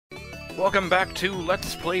Welcome back to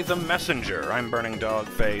Let's Play the Messenger. I'm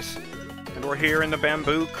BurningDogFace, and we're here in the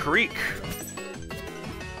Bamboo Creek.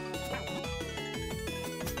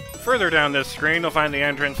 Further down this screen, you'll find the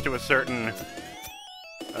entrance to a certain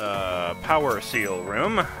power seal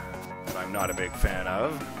room that I'm not a big fan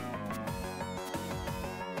of.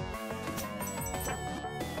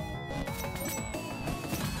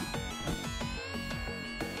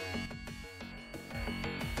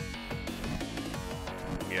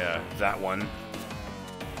 Yeah, that one.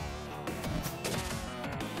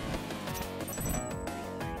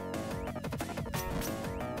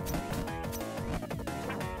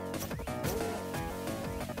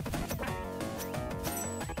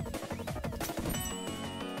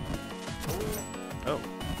 Oh.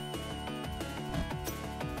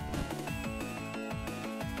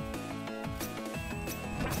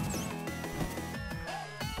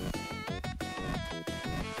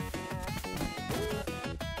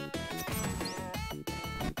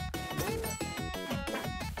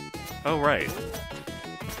 Oh, right.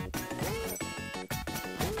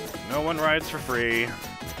 No one rides for free.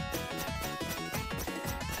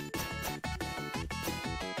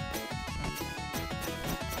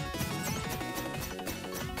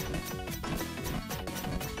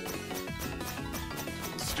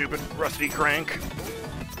 Stupid rusty crank.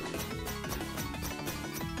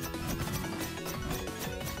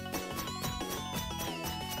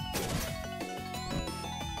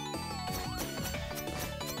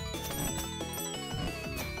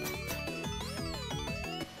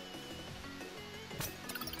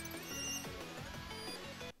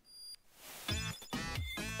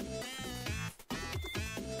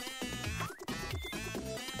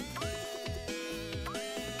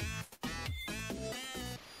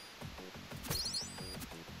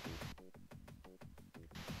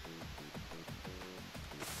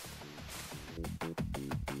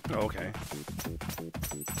 Oh, okay.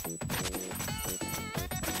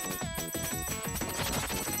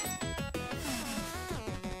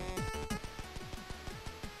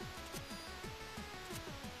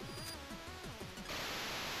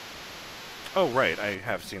 Oh, right, I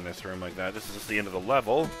have seen this room like that. This is just the end of the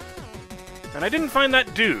level. And I didn't find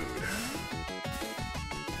that dude.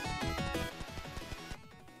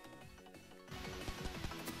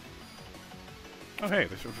 Oh, hey,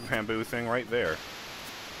 there's a bamboo thing right there.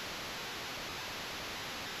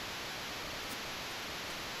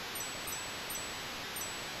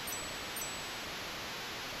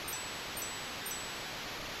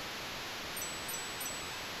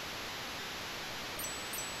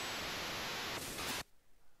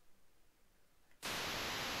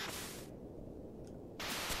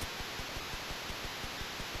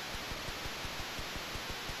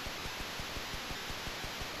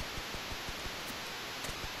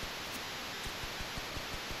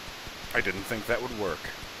 I didn't think that would work.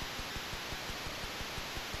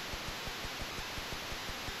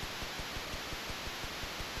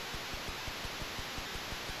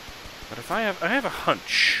 But if I have a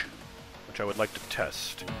hunch, which I would like to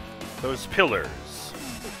test. Those pillars.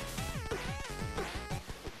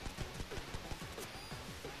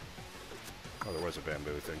 Oh, there was a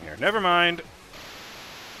bamboo thing here. Never mind.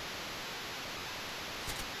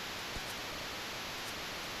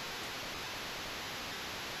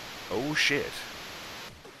 Oh, shit.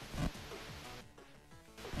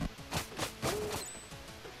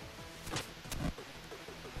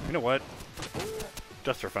 You know what?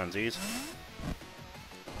 Just for funsies.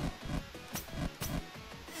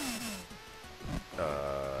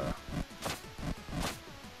 Oh.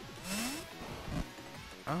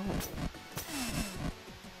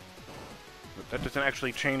 But that doesn't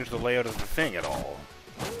actually change the layout of the thing at all.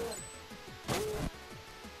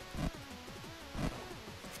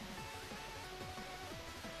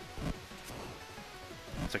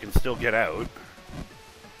 So I can still get out.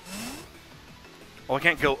 Oh, I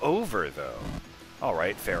can't go over, though.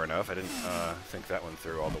 Alright, fair enough. I didn't think that one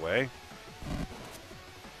through all the way.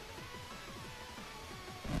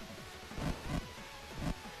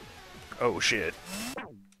 Oh, shit.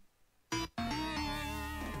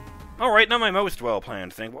 Alright, now my most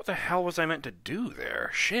well-planned thing. What the hell was I meant to do there?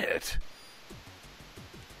 Shit.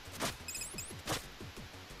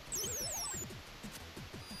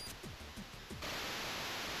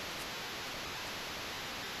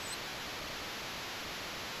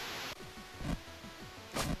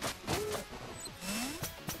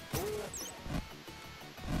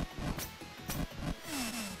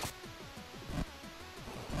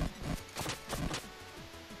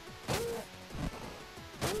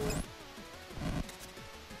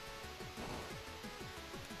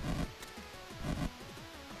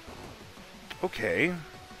 Okay.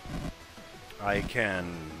 I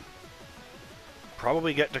can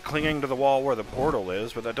probably get to clinging to the wall where the portal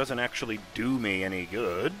is, but that doesn't actually do me any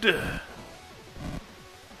good.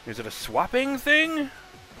 Is it a swapping thing?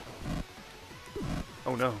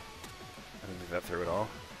 Oh no. I didn't think that through at all.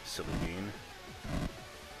 Silly bean.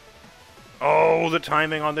 Oh, the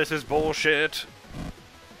timing on this is bullshit.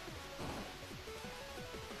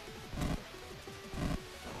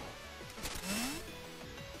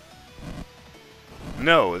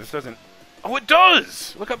 No, this doesn't... Oh, it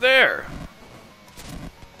does! Look up there!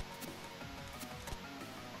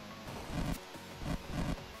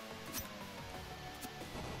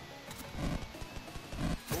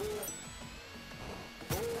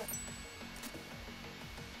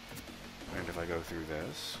 And if I go through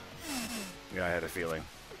this... Yeah, I had a feeling.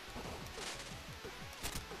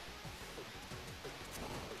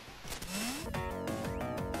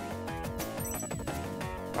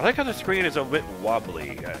 I like how the screen is a bit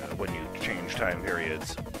wobbly when you change time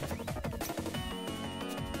periods.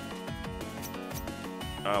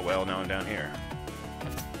 Well, now I'm down here.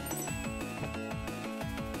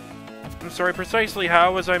 I'm sorry, precisely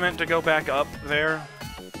how was I meant to go back up there?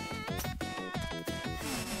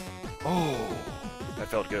 Oh, that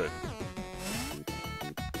felt good.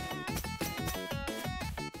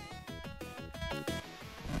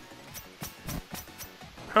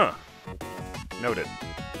 Huh. Noted.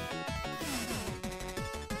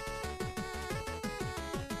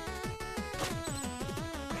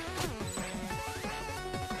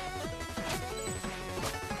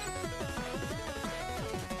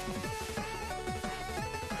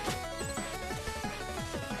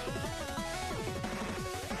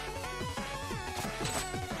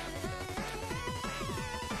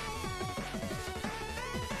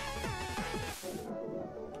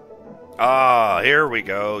 Ah, here we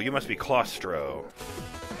go. You must be Claustro.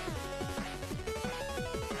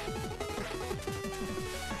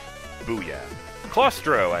 Booyah.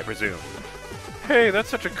 Claustro, I presume. Hey, that's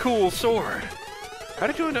such a cool sword. How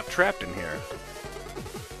did you end up trapped in here?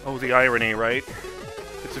 Oh, the irony, right?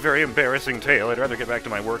 It's a very embarrassing tale. I'd rather get back to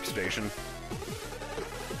my workstation.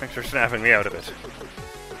 Thanks for snapping me out of it.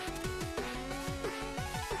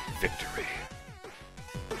 Victory.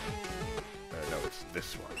 No, it's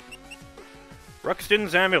this one.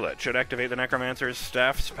 Ruxtin's Amulet should activate the Necromancer's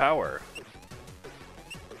staff's power.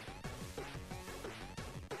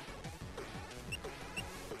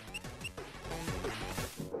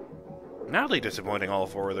 Mildly disappointing all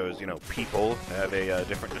four of those, you know, people have a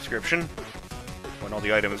different description when all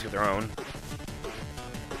the items get their own.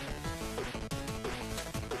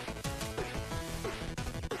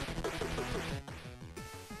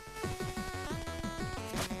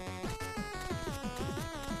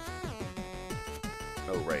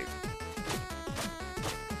 Oh, right.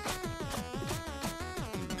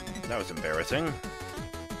 That was embarrassing.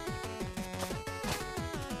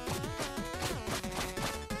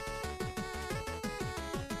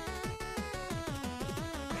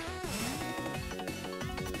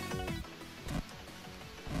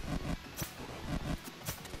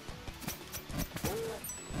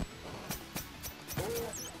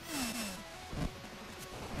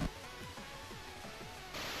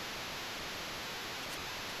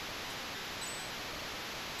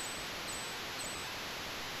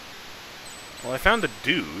 Well, I found the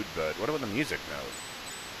dude, but what about the music note?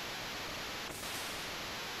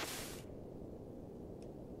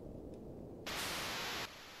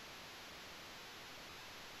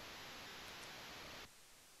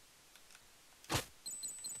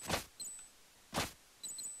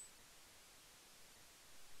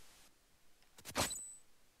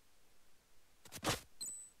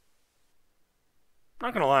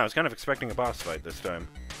 Not gonna lie, I was kind of expecting a boss fight this time.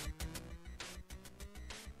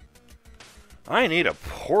 I need a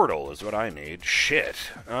portal is what I need. Shit.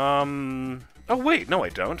 Oh wait, no I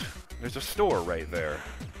don't. There's a store right there.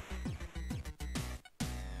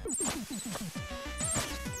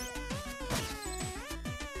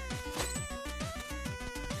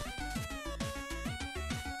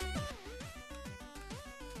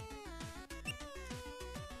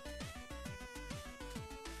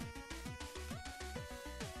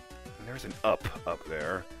 And there's an up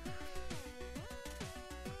there.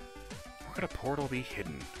 Where could a portal be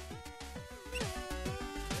hidden?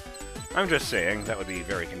 I'm just saying, that would be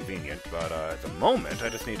very convenient, but at the moment, I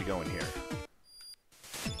just need to go in here.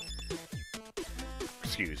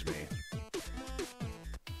 Excuse me.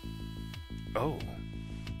 Oh.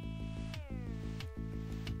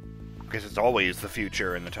 Because it's always the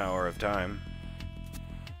future in the Tower of Time.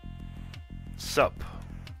 Sup.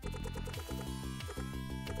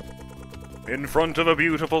 In front of a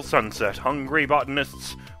beautiful sunset, hungry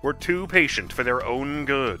botanists were too patient for their own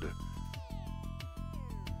good.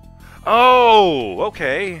 Oh,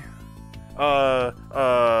 okay.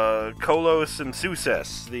 Kolos and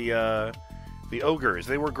Suses, the ogres,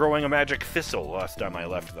 they were growing a magic thistle last time I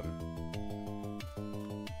left them.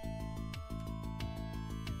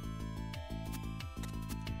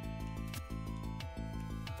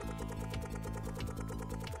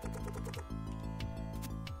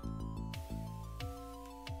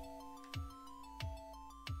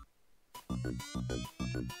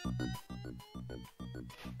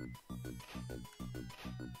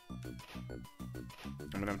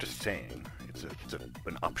 I mean, I'm just saying, it's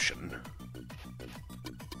an option.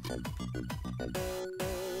 I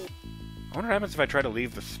wonder what happens if I try to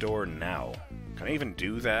leave the store now. Can I even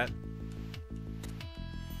do that?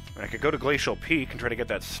 I could go to Glacial Peak and try to get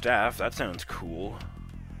that staff. That sounds cool.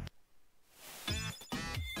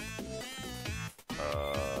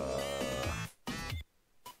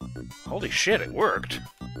 Holy shit, it worked!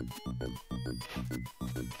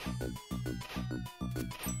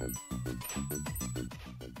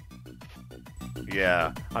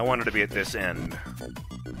 Yeah, I wanted to be at this end.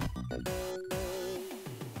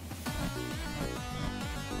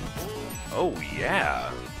 Oh,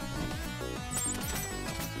 yeah!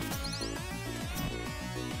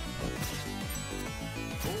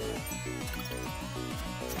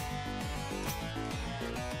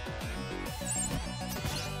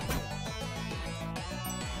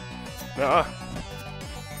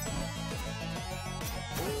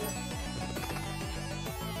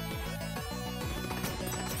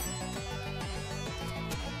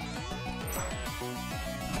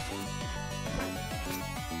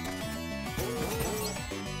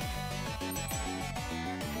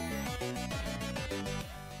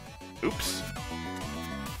 Oops.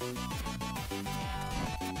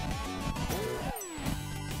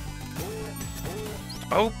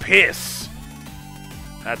 Oh, piss!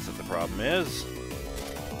 That's what the problem is.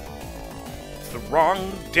 It's the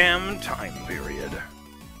wrong damn time period.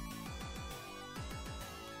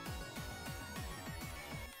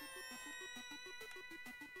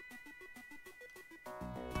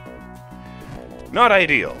 Not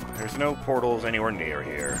ideal. There's no portals anywhere near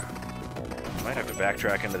here. Might have to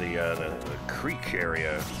backtrack into the creek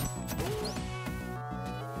area.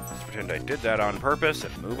 Let's pretend I did that on purpose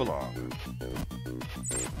and move along.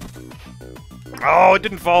 Oh, it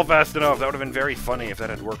didn't fall fast enough. That would have been very funny if that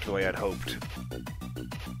had worked the way I'd hoped.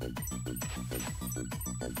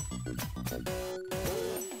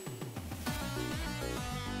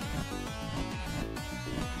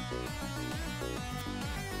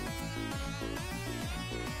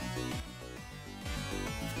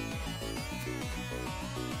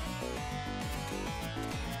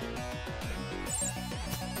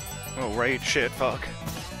 Oh, right, shit, fuck.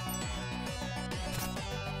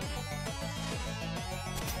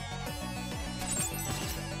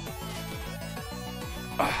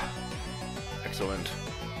 Ah, excellent.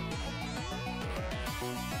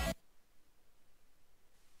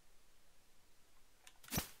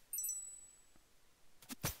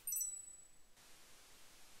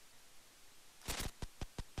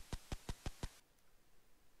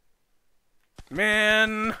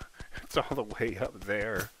 Man, it's all the way up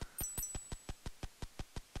there.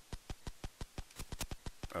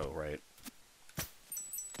 Oh, right.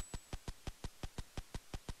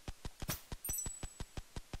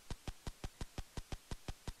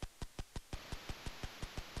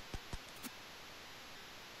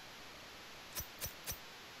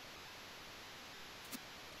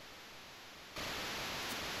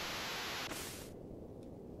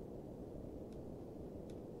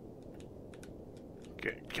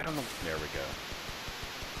 Get on the... There we go.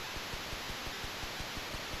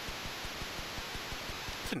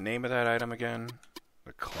 What's the name of that item again?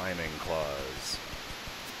 The climbing claws.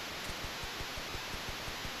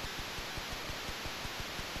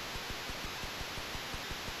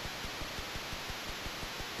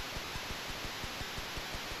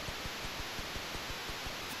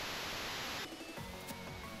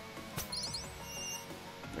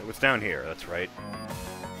 It was down here, that's right.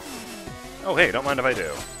 Oh hey, don't mind if I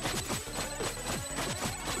do.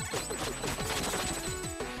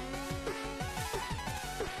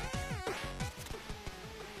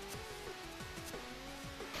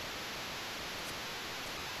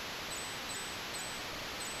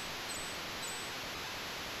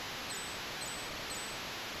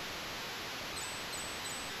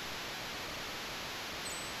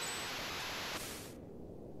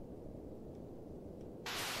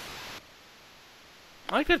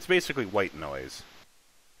 I like that it's basically white noise.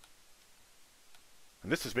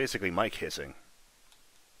 And this is basically Mike hissing.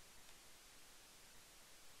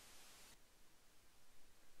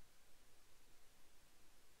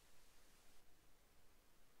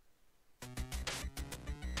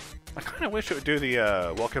 I kind of wish it would do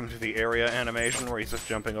the welcome to the area animation where he's just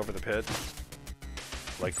jumping over the pit.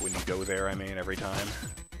 Like when you go there, I mean, every time.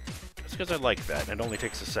 Just because I like that, and it only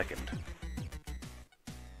takes a second.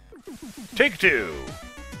 Take two!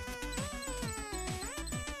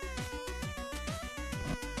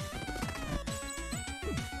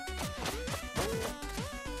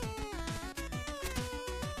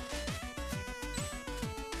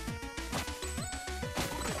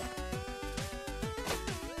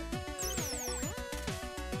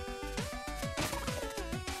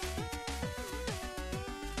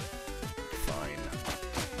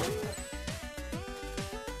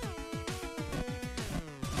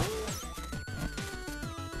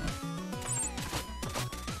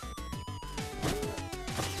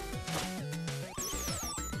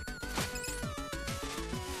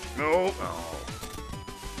 No. Oh.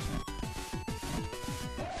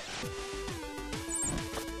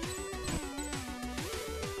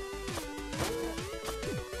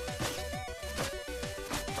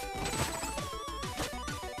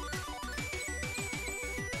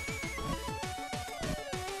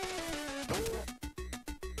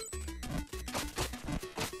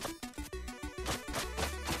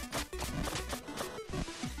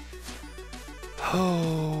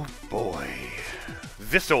 Oh boy.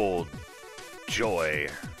 This old joy.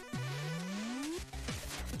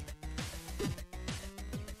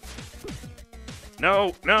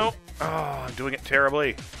 No, no. Oh, I'm doing it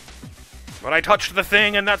terribly. But I touched the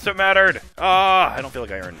thing and that's what mattered. Ah, I don't feel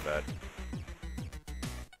like I earned that.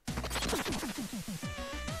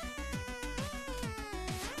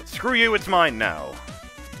 Screw you, it's mine now.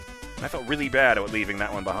 I felt really bad about leaving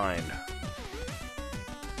that one behind.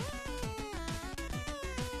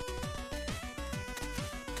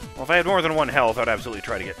 Well, if I had more than one health, I'd absolutely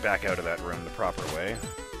try to get back out of that room the proper way.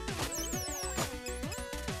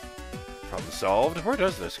 Problem solved. Where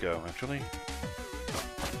does this go, actually?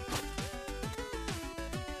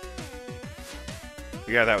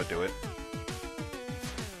 Yeah, that would do it.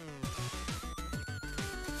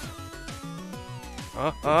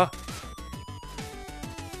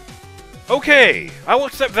 Okay! I will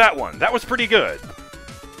accept that one. That was pretty good.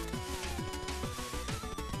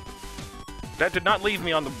 That did not leave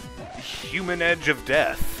me on the human edge of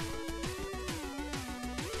death.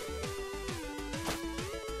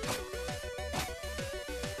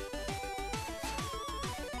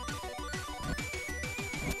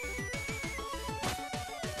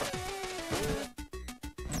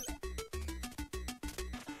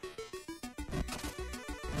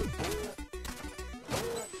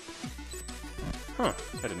 Huh.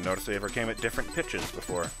 I didn't notice they ever came at different pitches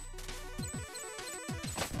before.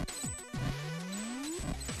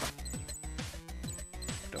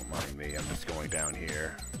 Don't mind me, I'm just going down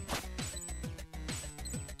here.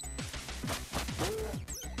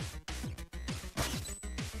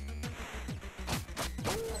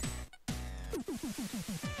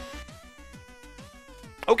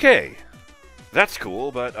 Okay. That's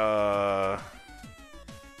cool, but,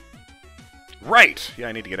 right! Yeah,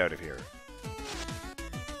 I need to get out of here.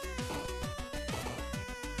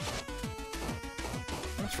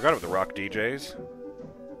 I almost forgot about the rock DJs.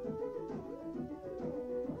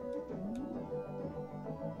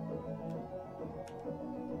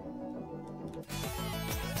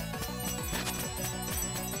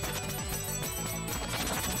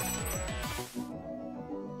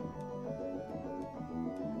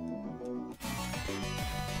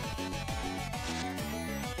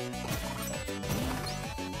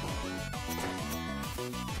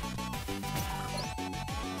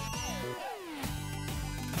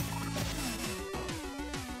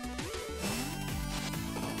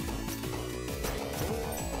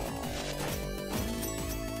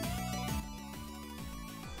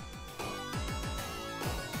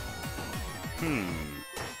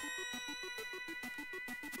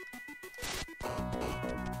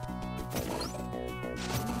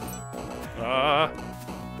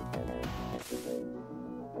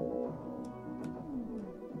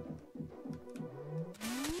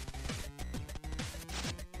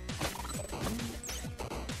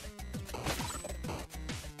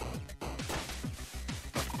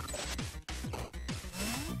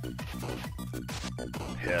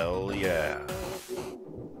 Hell yeah.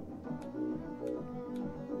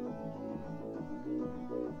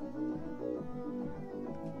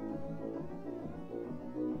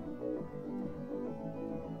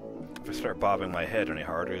 If I start bobbing my head any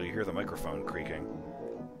harder, you'll hear the microphone creaking.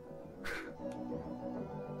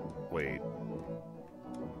 Wait.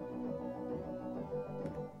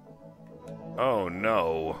 Oh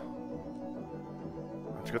no.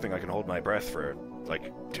 It's a good thing I can hold my breath for,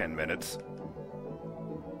 like, 10 minutes.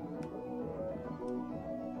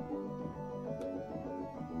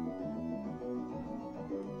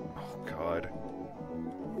 God.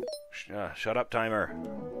 Shut up, timer.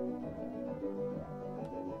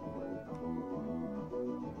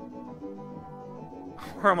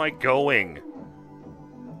 Where am I going?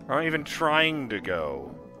 Where am I even trying to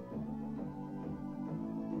go?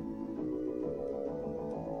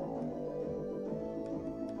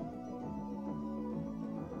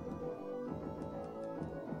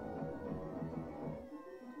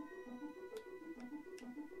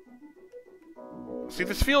 See,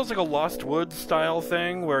 this feels like a Lost Woods style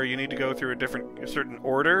thing where you need to go through a certain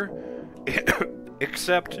order,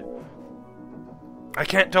 except I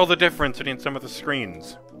can't tell the difference between some of the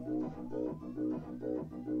screens.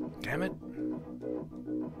 Damn it.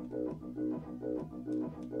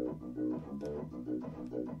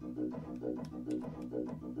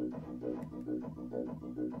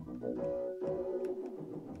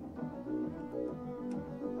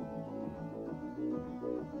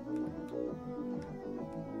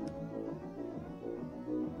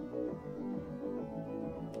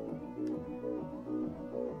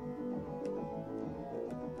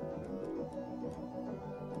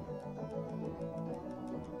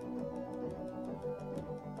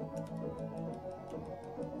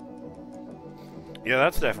 Yeah,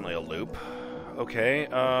 that's definitely a loop. Okay,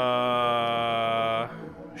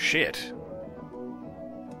 shit.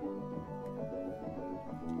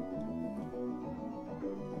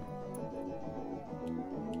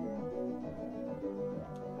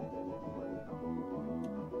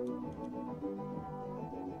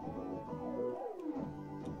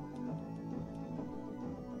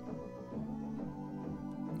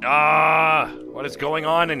 What is going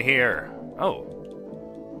on in here? Oh.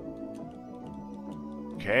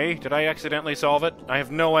 Okay, did I accidentally solve it? I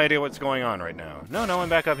have no idea what's going on right now. No, I'm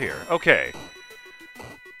back up here. Okay.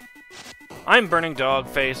 I'm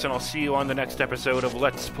BurningDogFace, and I'll see you on the next episode of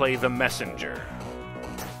Let's Play The Messenger.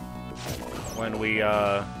 When we,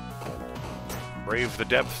 brave the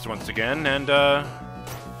depths once again, and, oh,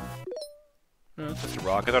 it's just a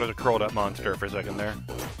rock. I thought it was a curled-up monster for a second there.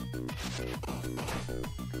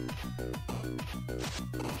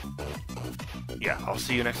 Yeah, I'll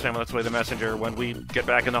see you next time on Let's Play The Messenger when we get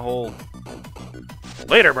back in the hole.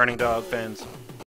 Later, Burning Dog fans.